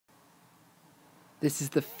This is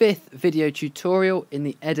the 5th video tutorial in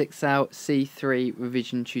the EDEXCEL C3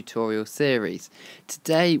 revision tutorial series.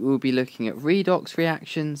 Today we will be looking at redox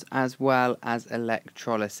reactions as well as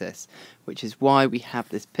electrolysis, which is why we have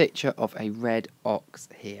this picture of a red ox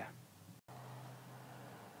here.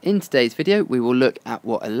 In today's video we will look at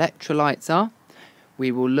what electrolytes are.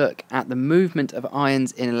 We will look at the movement of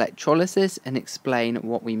ions in electrolysis and explain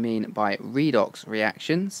what we mean by redox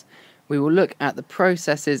reactions. We will look at the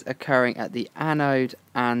processes occurring at the anode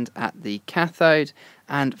and at the cathode,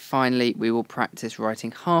 and finally we will practice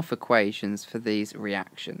writing half equations for these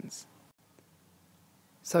reactions.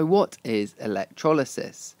 So what is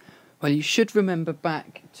electrolysis? Well, you should remember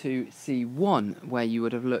back to C1 where you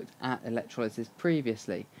would have looked at electrolysis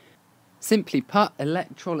previously. Simply put,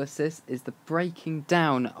 electrolysis is the breaking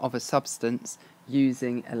down of a substance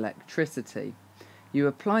using electricity. You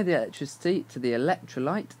apply the electricity to the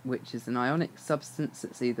electrolyte, which is an ionic substance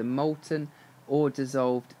that's either molten or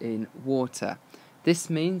dissolved in water. This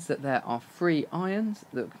means that there are free ions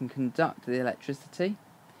that can conduct the electricity,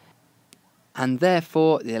 and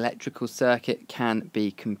therefore the electrical circuit can be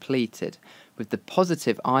completed, with the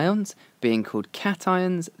positive ions being called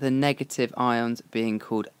cations, the negative ions being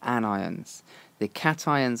called anions. The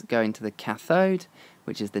cations going to the cathode,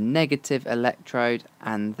 which is the negative electrode,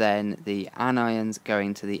 and then the anions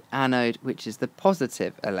going to the anode, which is the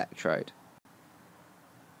positive electrode.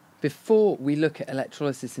 Before we look at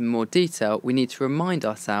electrolysis in more detail, we need to remind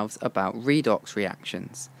ourselves about redox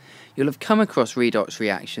reactions. You'll have come across redox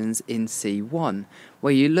reactions in C1,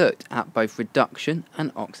 where you looked at both reduction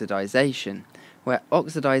and oxidization, where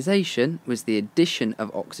oxidization was the addition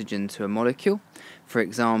of oxygen to a molecule, for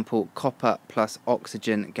example copper plus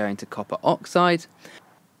oxygen going to copper oxide,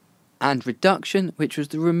 and reduction, which was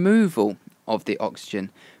the removal of the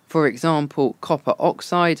oxygen, for example copper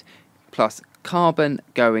oxide plus carbon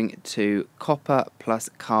going to copper plus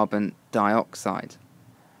carbon dioxide.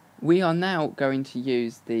 We are now going to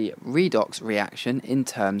use the redox reaction in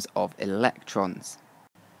terms of electrons.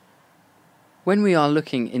 When we are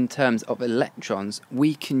looking in terms of electrons,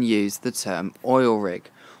 we can use the term oil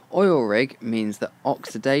rig. Oil rig means that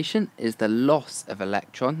oxidation is the loss of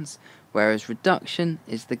electrons, whereas reduction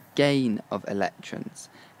is the gain of electrons,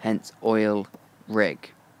 hence oil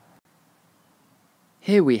rig.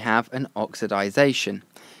 Here we have an oxidization.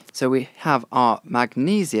 So we have our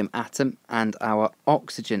magnesium atom and our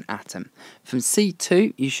oxygen atom. From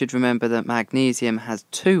C2, you should remember that magnesium has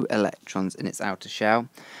 2 electrons in its outer shell,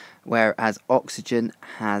 whereas oxygen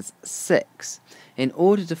has 6. In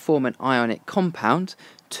order to form an ionic compound,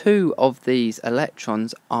 2 of these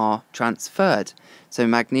electrons are transferred. So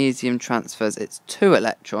magnesium transfers its 2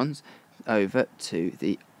 electrons over to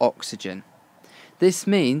the oxygen. This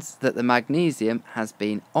means that the magnesium has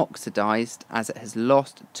been oxidized as it has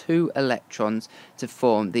lost 2 electrons to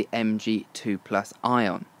form the Mg2+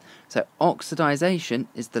 ion. So oxidization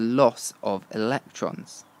is the loss of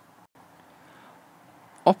electrons.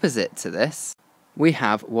 Opposite to this, we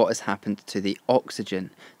have what has happened to the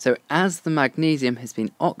oxygen. So as the magnesium has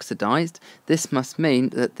been oxidized, this must mean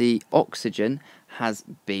that the oxygen has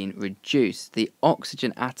been reduced. The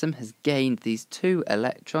oxygen atom has gained these 2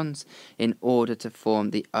 electrons in order to form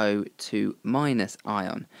the O2-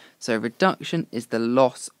 ion. So reduction is the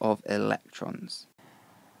loss of electrons.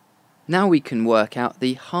 Now we can work out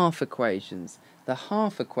the half equations. The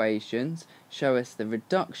half equations show us the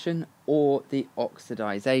reduction or the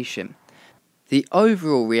oxidization. The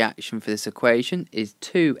overall reaction for this equation is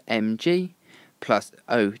 2Mg plus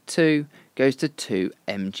O2 goes to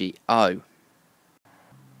 2MgO.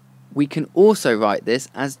 We can also write this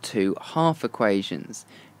as 2 half equations.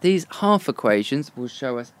 These half equations will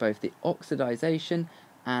show us both the oxidization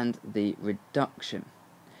and the reduction.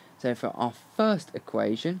 So for our first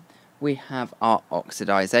equation, we have our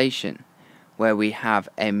oxidization, where we have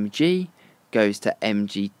Mg goes to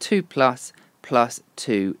Mg2+ plus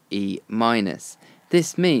 2E-.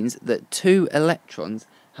 This means that 2 electrons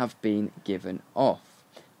have been given off,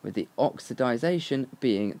 with the oxidization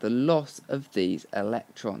being the loss of these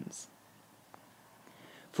electrons.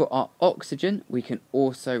 For our oxygen, we can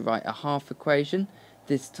also write a half equation,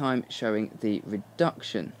 this time showing the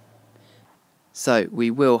reduction. So we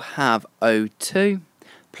will have O2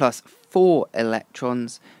 plus 4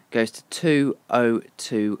 electrons goes to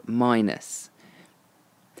 2O2-.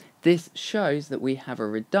 This shows that we have a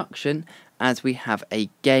reduction as we have a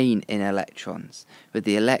gain in electrons, with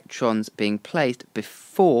the electrons being placed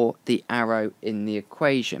before the arrow in the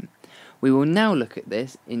equation. We will now look at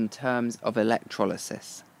this in terms of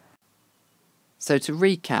electrolysis. So to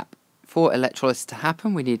recap, For electrolysis to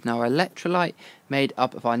happen, we need our electrolyte made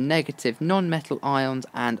up of our negative non-metal ions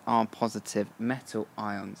and our positive metal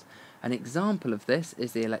ions. An example of this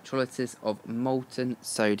is the electrolysis of molten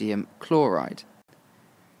sodium chloride.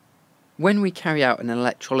 When we carry out an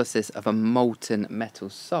electrolysis of a molten metal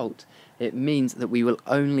salt, it means that we will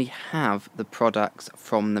only have the products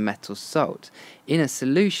from the metal salt. In a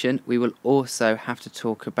solution, we will also have to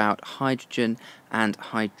talk about hydrogen and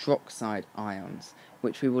hydroxide ions,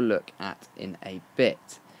 which we will look at in a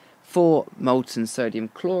bit. For molten sodium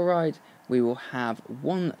chloride, we will have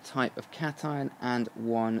one type of cation and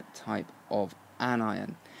one type of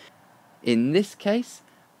anion. In this case,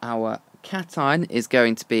 our cation is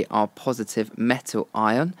going to be our positive metal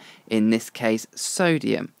ion, in this case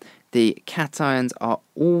sodium. The cations are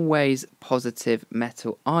always positive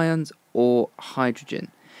metal ions or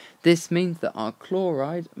hydrogen. This means that our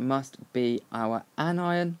chloride must be our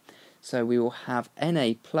anion, so we will have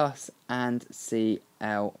Na plus and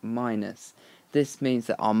Cl minus. This means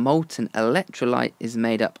that our molten electrolyte is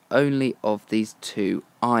made up only of these two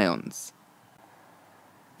ions.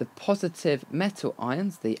 The positive metal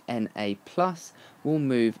ions, the Na+, will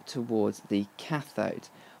move towards the cathode,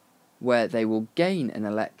 where they will gain an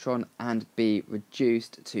electron and be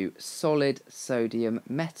reduced to solid sodium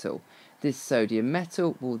metal. This sodium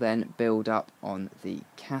metal will then build up on the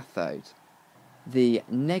cathode. The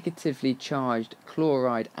negatively charged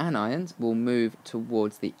chloride anions will move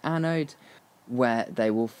towards the anode, where they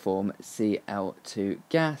will form Cl2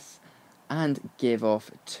 gas and give off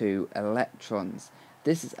 2 electrons.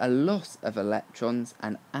 This is a loss of electrons,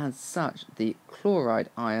 and as such the chloride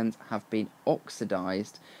ions have been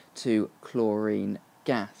oxidized to chlorine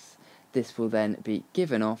gas. This will then be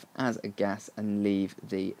given off as a gas and leave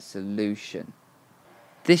the solution.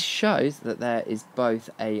 This shows that there is both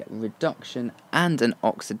a reduction and an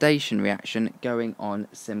oxidation reaction going on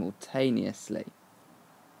simultaneously.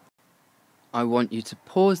 I want you to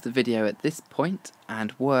pause the video at this point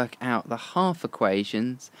and work out the half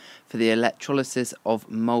equations for the electrolysis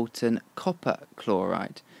of molten copper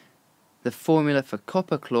chloride. The formula for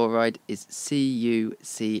copper chloride is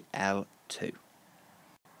CuCl2.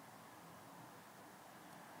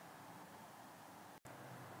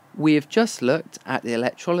 We have just looked at the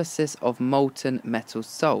electrolysis of molten metal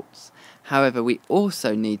salts. However, we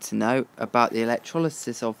also need to know about the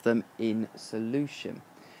electrolysis of them in solution.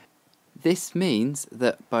 This means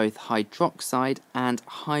that both hydroxide and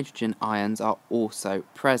hydrogen ions are also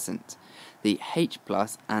present, the H+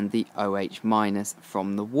 and the OH-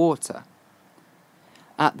 from the water.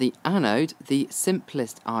 At the anode, the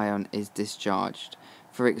simplest ion is discharged.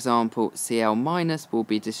 For example, Cl- will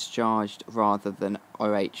be discharged rather than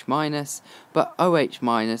OH-, but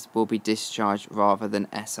OH- will be discharged rather than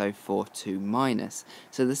SO4 2-,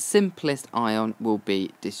 so the simplest ion will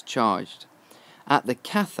be discharged. At the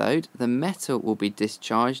cathode, the metal will be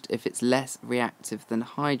discharged if it's less reactive than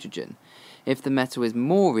hydrogen. If the metal is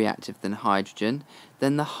more reactive than hydrogen,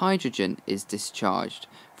 then the hydrogen is discharged.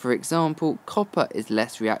 For example, copper is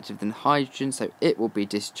less reactive than hydrogen, so it will be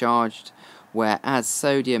discharged, whereas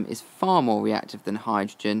sodium is far more reactive than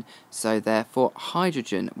hydrogen, so therefore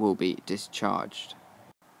hydrogen will be discharged.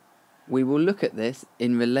 We will look at this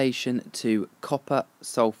in relation to copper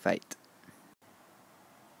sulfate.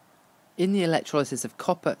 In the electrolysis of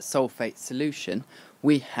copper sulfate solution,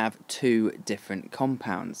 we have two different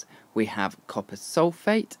compounds. We have copper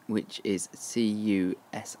sulfate, which is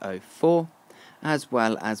CuSO4, as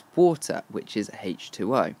well as water, which is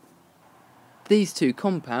H2O. These two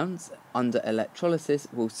compounds, under electrolysis,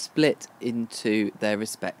 will split into their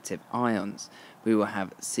respective ions. We will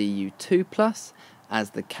have Cu2+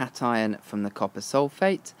 as the cation from the copper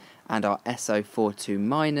sulfate, and our SO4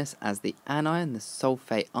 2- as the anion, the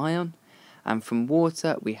sulfate ion. And from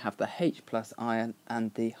water, we have the H+ ion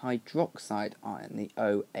and the hydroxide ion, the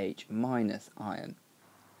OH- ion.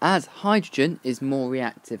 As hydrogen is more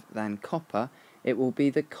reactive than copper, it will be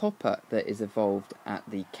the copper that is evolved at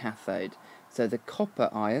the cathode. So the copper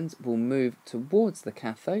ions will move towards the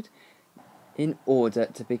cathode in order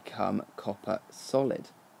to become copper solid.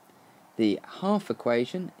 The half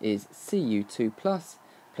equation is Cu2+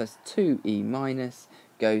 plus 2E-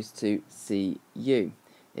 goes to Cu.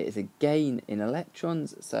 It is a gain in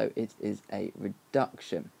electrons, so it is a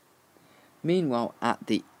reduction. Meanwhile, at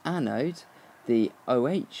the anode, the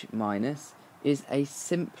OH- is a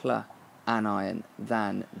simpler anion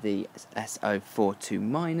than the SO4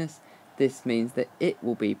 2-. This means that it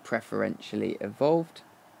will be preferentially evolved.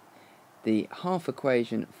 The half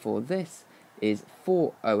equation for this is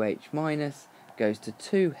 4OH- goes to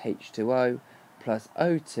 2H2O plus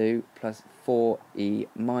O2 plus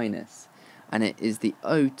 4E-. and it is the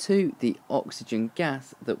O2, the oxygen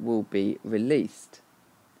gas, that will be released.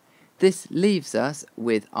 This leaves us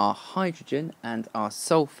with our hydrogen and our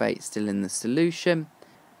sulfate still in the solution,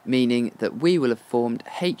 meaning that we will have formed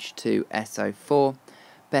H2SO4,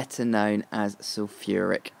 better known as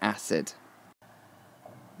sulfuric acid.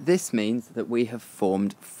 This means that we have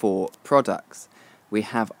formed 4 products. We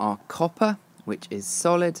have our copper, which is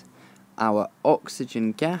solid, our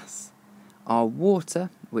oxygen gas, our water,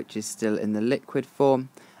 which is still in the liquid form,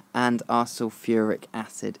 and our sulfuric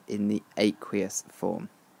acid in the aqueous form.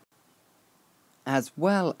 As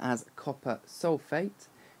well as copper sulfate,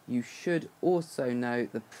 you should also know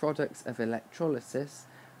the products of electrolysis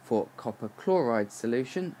for copper chloride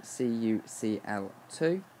solution,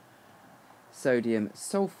 CuCl2, sodium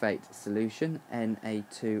sulfate solution,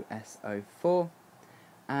 Na2SO4,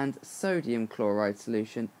 and sodium chloride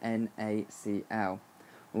solution, NaCl.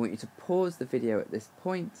 I want you to pause the video at this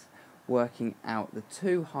point, working out the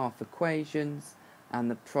 2 half equations and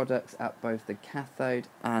the products at both the cathode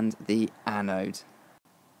and the anode.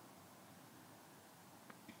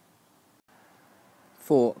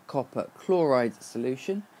 For copper chloride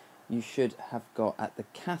solution, you should have got at the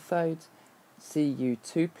cathode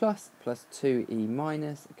Cu2 plus 2E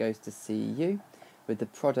minus goes to Cu, with the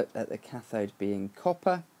product at the cathode being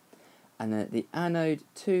copper, and at the anode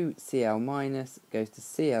 2Cl minus goes to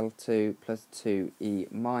Cl2 plus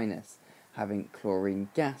 2E minus, having chlorine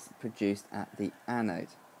gas produced at the anode.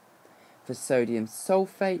 For sodium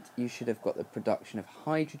sulfate, you should have got the production of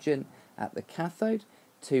hydrogen at the cathode,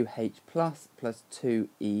 2H plus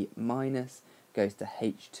 2E minus goes to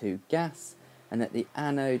H2 gas, and at the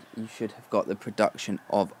anode you should have got the production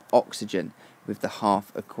of oxygen, with the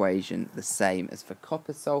half equation the same as for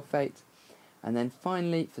copper sulfate. And then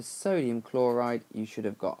finally, for sodium chloride, you should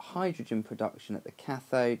have got hydrogen production at the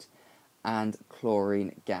cathode and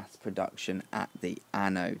chlorine gas production at the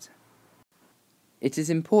anode. It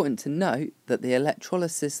is important to note that the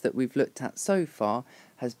electrolysis that we've looked at so far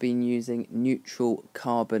has been using neutral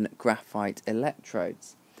carbon graphite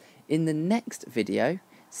electrodes. In the next video,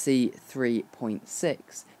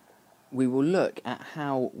 C3.6, we will look at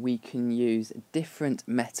how we can use different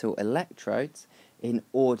metal electrodes in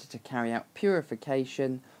order to carry out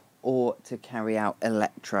purification or to carry out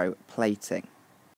electroplating.